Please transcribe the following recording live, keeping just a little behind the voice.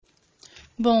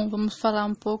Bom, vamos falar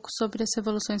um pouco sobre as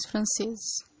revoluções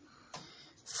francesas.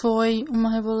 Foi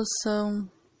uma revolução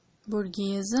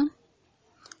burguesa,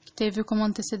 que teve como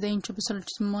antecedente o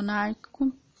absolutismo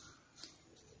monárquico.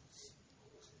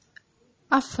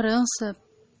 A França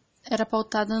era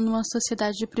pautada numa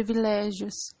sociedade de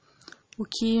privilégios, o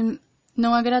que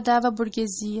não agradava à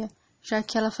burguesia, já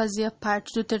que ela fazia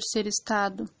parte do terceiro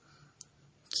estado,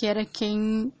 que era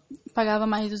quem pagava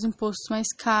mais os impostos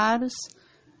mais caros,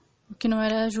 o que não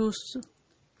era justo.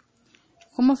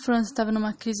 Como a França estava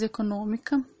numa crise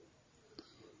econômica,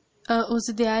 os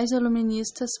ideais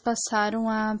iluministas passaram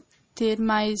a ter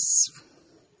mais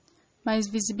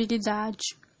visibilidade.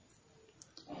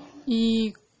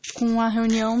 E com a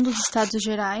reunião dos Estados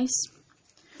Gerais,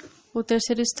 o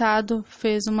terceiro estado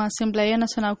fez uma Assembleia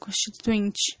Nacional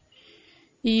Constituinte.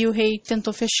 E o rei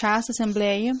tentou fechar essa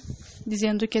Assembleia,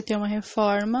 dizendo que ia ter uma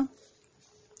reforma.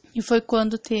 E foi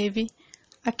quando teve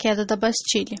a queda da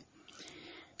Bastilha,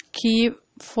 que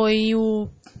foi o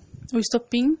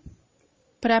estopim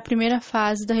para a primeira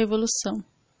fase da Revolução.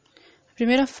 A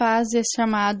primeira fase é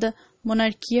chamada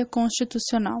monarquia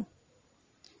constitucional.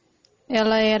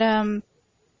 Ela era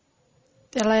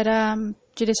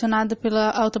direcionada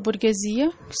pela alta burguesia,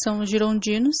 que são os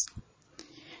girondinos,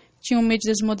 tinham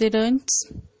medidas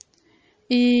moderantes,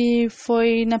 e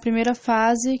foi na primeira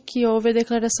fase que houve a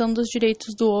Declaração dos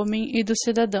Direitos do Homem e do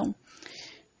Cidadão.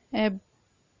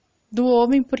 Do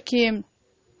homem porque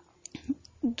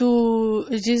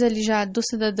diz ali já do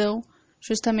cidadão,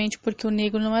 justamente porque o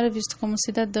negro não era visto como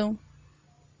cidadão.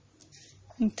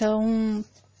 Então,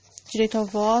 direito ao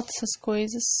voto, essas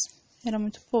coisas, era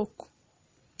muito pouco.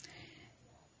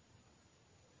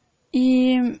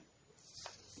 E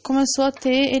começou a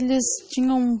ter, eles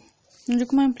tinham, não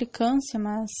digo uma implicância,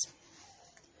 mas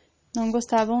não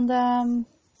gostavam da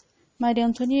Maria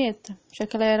Antonieta, já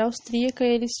que ela era austríaca,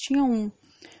 e eles tinham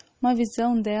uma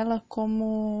visão dela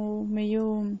como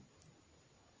meio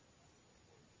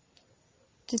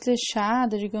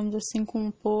desleixada, digamos assim, com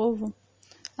o povo.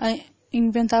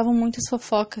 Inventavam muitas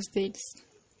fofocas deles.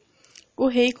 O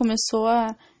rei começou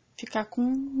a ficar com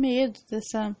medo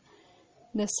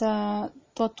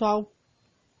do atual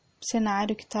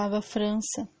cenário que estava a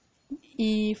França,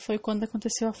 e foi quando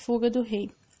aconteceu a fuga do rei.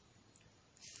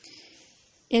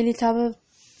 Ele estava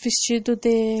vestido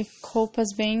de roupas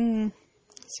bem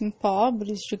assim,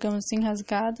 pobres, digamos assim,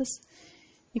 rasgadas,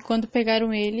 e quando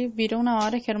pegaram ele, viram na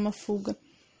hora que era uma fuga.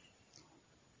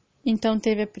 Então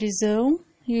teve a prisão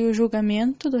e o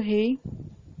julgamento do rei,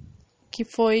 que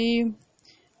foi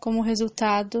como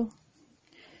resultado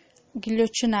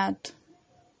guilhotinado.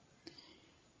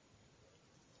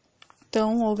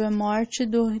 Então houve a morte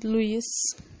do Luís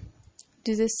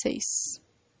XVI.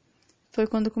 Foi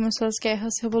quando começou as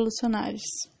guerras revolucionárias.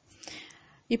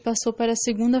 E passou para a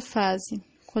segunda fase,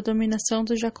 com a dominação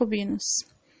dos jacobinos.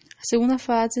 A segunda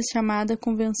fase é chamada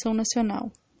Convenção Nacional,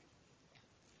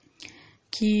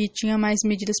 que tinha mais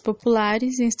medidas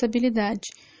populares e instabilidade.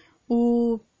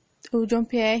 O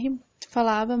Jean-Pierre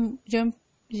falava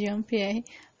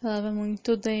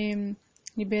muito de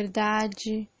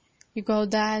liberdade,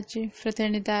 igualdade,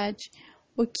 fraternidade,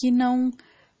 o que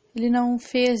ele não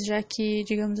fez, já que,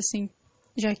 digamos assim,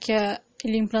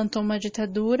 ele implantou uma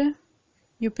ditadura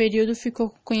e o período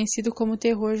ficou conhecido como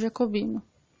terror jacobino.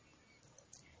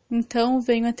 Então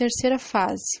veio a terceira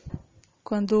fase.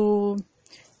 Quando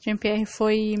Jean-Pierre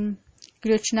foi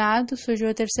guilhotinado, surgiu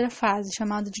a terceira fase,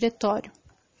 chamada Diretório,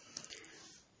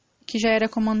 que já era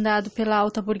comandado pela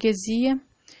alta burguesia,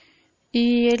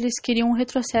 e eles queriam um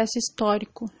retrocesso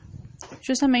histórico,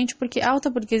 justamente porque a alta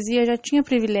burguesia já tinha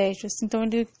privilégios, então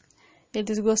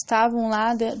eles gostavam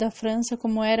lá da França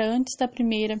como era antes da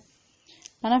primeira,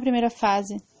 lá na primeira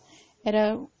fase,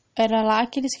 era lá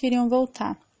que eles queriam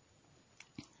voltar,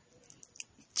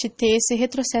 de ter esse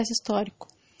retrocesso histórico.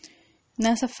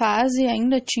 Nessa fase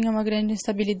ainda tinha uma grande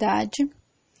instabilidade,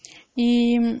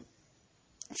 e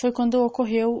foi quando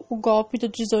ocorreu o golpe do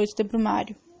 18 de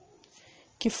Brumário,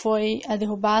 que foi a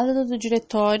derrubada do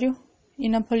diretório, e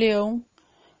Napoleão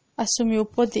assumiu o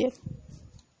poder.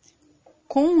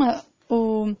 Com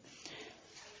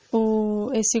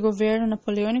esse governo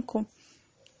napoleônico,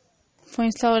 foi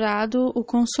instaurado o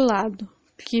consulado,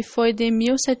 que foi de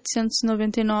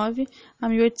 1799 a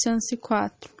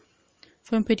 1804.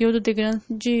 Foi um período de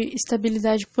grande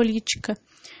estabilidade política,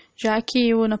 já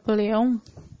que o Napoleão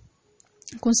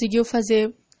conseguiu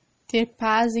ter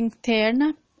paz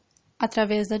interna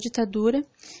através da ditadura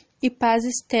e paz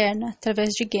externa através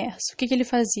de guerras. O que ele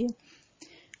fazia?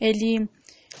 Ele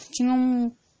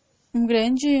tinha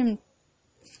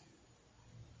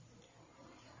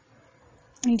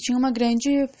ele tinha uma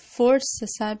grande força,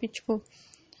 sabe? Tipo,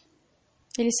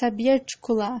 ele sabia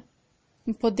articular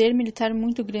um poder militar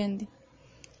muito grande.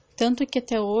 Tanto que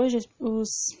até hoje os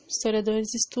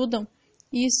historiadores estudam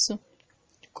isso,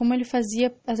 como ele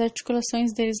fazia as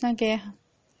articulações deles na guerra.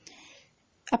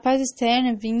 A paz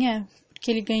externa vinha porque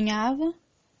ele ganhava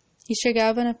e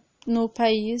chegava no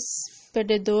país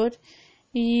perdedor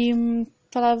e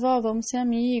falava, vamos ser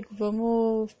amigos,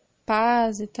 vamos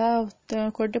paz e tal, tem um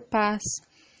acordo de paz.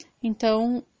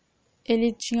 Então,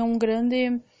 ele tinha uma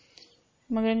grande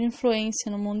influência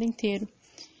no mundo inteiro.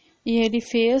 E ele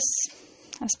fez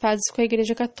as pazes com a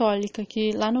Igreja Católica,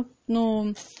 que lá na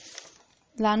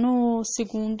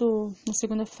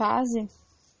segunda fase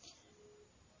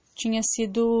tinha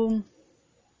sido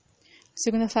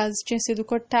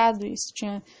cortado isso.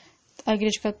 A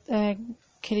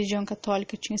religião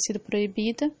católica tinha sido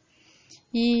proibida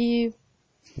e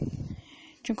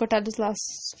tinha cortado os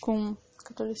laços com o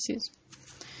catolicismo.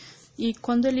 E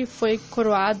quando ele foi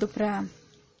coroado pro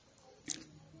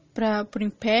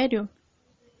Império,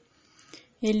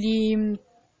 ele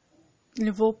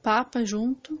levou o Papa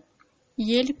junto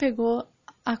e ele pegou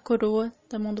a coroa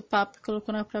da mão do Papa e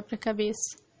colocou na própria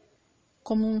cabeça,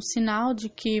 como um sinal de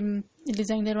que eles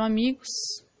ainda eram amigos,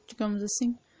 digamos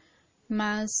assim,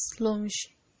 mas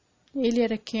longe. Ele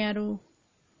era quem era o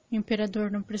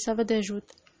imperador, não precisava de ajuda.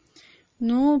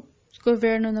 No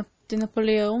governo de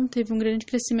Napoleão, teve um grande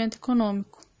crescimento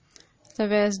econômico,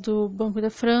 através do Banco da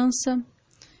França,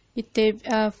 e teve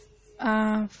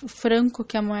o franco,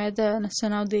 que é a moeda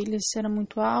nacional deles, era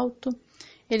muito alto.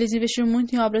 Eles investiram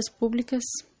muito em obras públicas,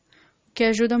 o que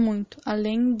ajuda muito,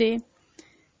 além de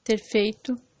ter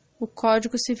feito o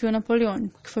Código Civil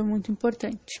Napoleônico, que foi muito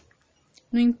importante.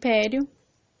 No Império,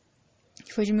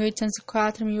 que foi de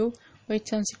 1804 a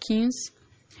 1815,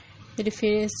 ele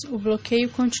fez o bloqueio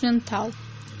continental.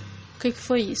 O que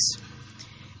foi isso?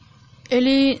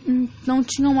 Ele não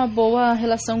tinha uma boa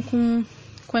relação com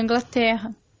a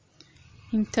Inglaterra.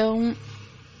 Então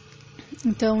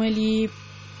ele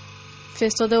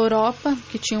fez toda a Europa,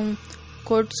 que tinham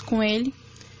acordos com ele,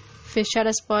 fechar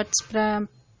as portas para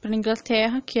a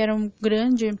Inglaterra, que era um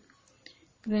grande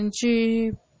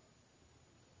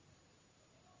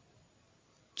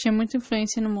tinha muita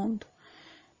influência no mundo.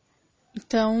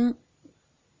 Então,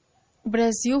 o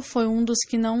Brasil foi um dos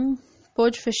que não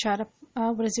pôde fechar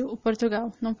o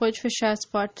Portugal não pôde fechar as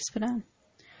portas para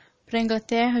a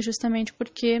Inglaterra, justamente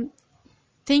porque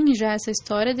tem já essa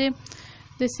história de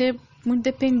ser muito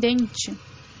dependente.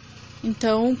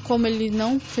 Então, como ele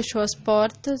não fechou as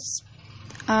portas,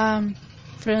 a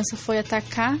França foi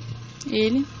atacar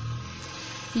ele,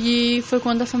 e foi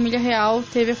quando a família real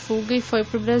teve a fuga e foi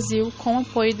para o Brasil com o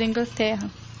apoio da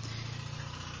Inglaterra.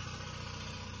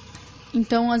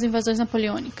 Então, as invasões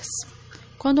napoleônicas.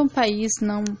 Quando um país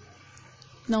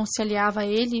não se aliava a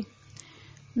ele,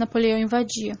 Napoleão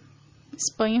invadia.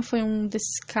 Espanha foi um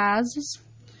desses casos,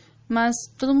 mas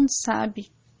todo mundo sabe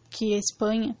que a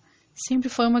Espanha sempre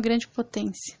foi uma grande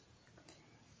potência.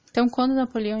 Então, quando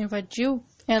Napoleão invadiu,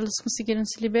 elas conseguiram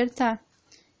se libertar.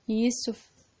 E isso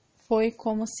foi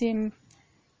como se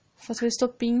fosse o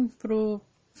estopim para o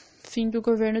fim do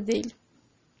governo dele.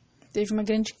 Teve uma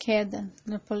grande queda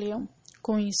de Napoleão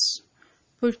com isso.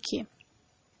 Por quê?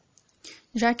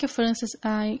 Já que a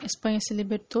Espanha se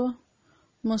libertou,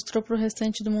 mostrou para o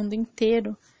restante do mundo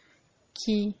inteiro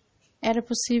que era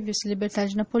possível se libertar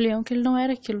de Napoleão, que ele não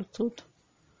era aquilo tudo.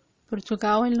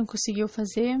 Portugal ele não conseguiu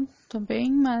fazer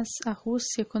também, mas a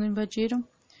Rússia, quando invadiram,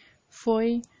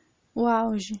 foi o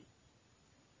auge.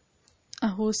 A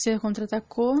Rússia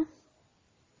contra-atacou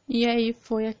e aí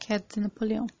foi a queda de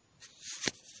Napoleão.